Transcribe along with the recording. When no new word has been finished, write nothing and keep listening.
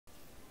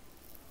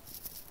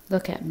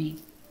Look at me.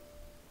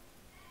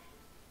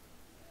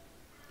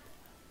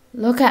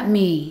 Look at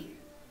me.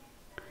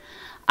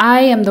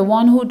 I am the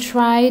one who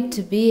tried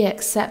to be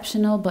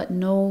exceptional, but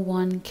no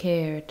one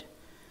cared.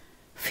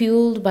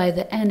 Fueled by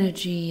the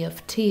energy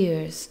of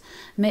tears,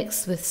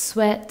 mixed with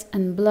sweat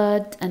and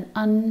blood and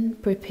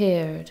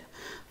unprepared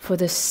for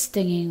the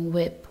stinging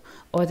whip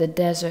or the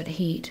desert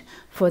heat,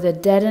 for the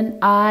deadened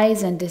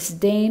eyes and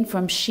disdain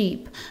from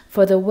sheep,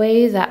 for the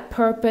way that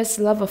purpose,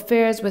 love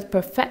affairs with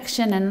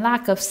perfection and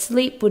lack of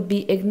sleep would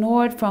be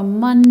ignored from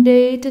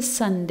Monday to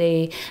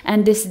Sunday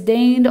and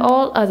disdained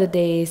all other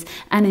days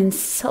and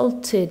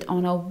insulted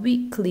on a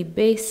weekly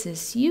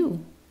basis.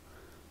 You,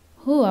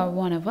 who are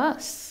one of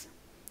us,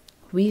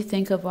 we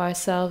think of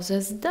ourselves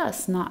as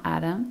dust, not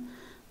Adam.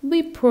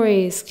 We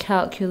praise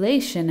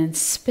calculation and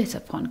spit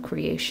upon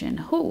creation.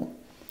 Who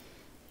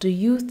do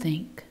you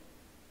think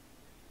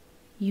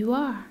you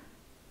are?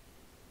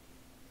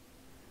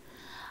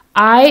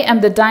 I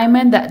am the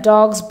diamond that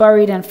dogs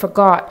buried and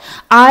forgot.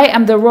 I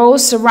am the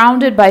rose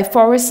surrounded by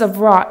forests of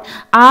rot.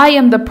 I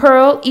am the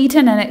pearl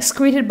eaten and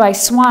excreted by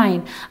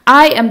swine.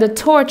 I am the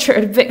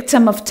tortured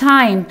victim of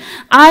time.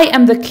 I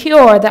am the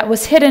cure that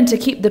was hidden to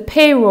keep the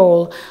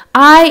payroll.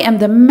 I am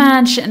the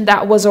mansion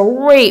that was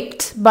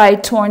raped by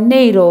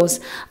tornadoes.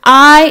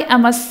 I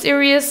am a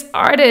serious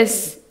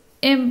artist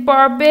in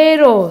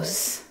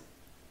Barbados.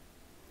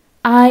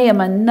 I am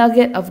a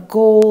nugget of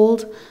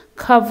gold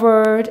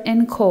covered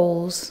in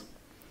coals.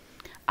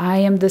 I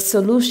am the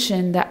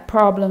solution that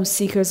problem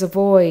seekers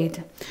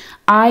avoid.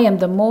 I am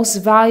the most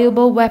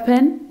valuable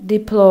weapon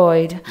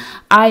deployed.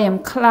 I am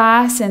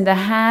class in the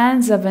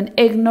hands of an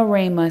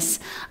ignoramus.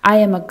 I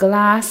am a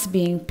glass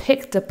being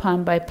picked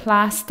upon by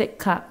plastic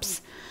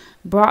cups,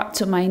 brought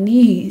to my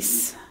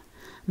knees.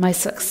 My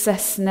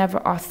success never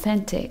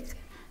authentic,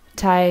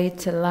 tied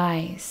to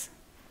lies.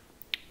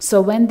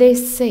 So when they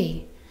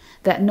say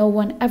that no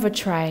one ever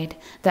tried,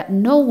 that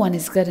no one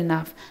is good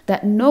enough,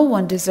 that no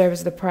one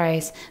deserves the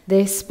prize,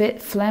 they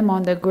spit phlegm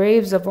on the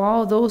graves of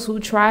all those who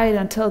tried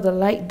until the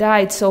light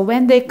died. So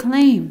when they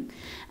claim,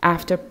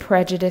 after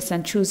prejudice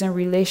and choosing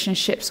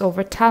relationships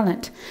over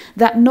talent,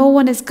 that no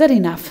one is good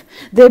enough,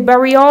 they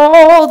bury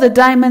all the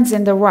diamonds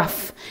in the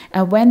rough.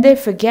 And when they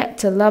forget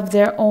to love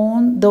their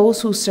own,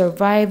 those who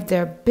survive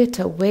their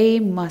bitter way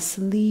must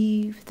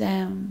leave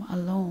them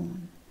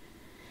alone.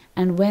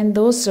 And when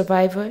those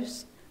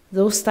survivors,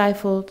 those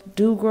stifled,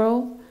 do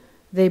grow,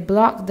 they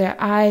block their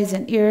eyes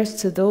and ears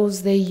to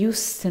those they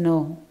used to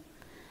know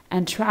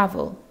and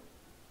travel,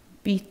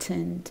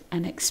 beaten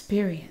and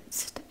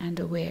experienced and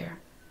aware,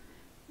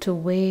 to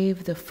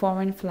wave the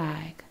foreign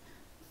flag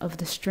of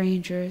the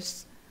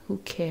strangers who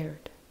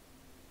cared.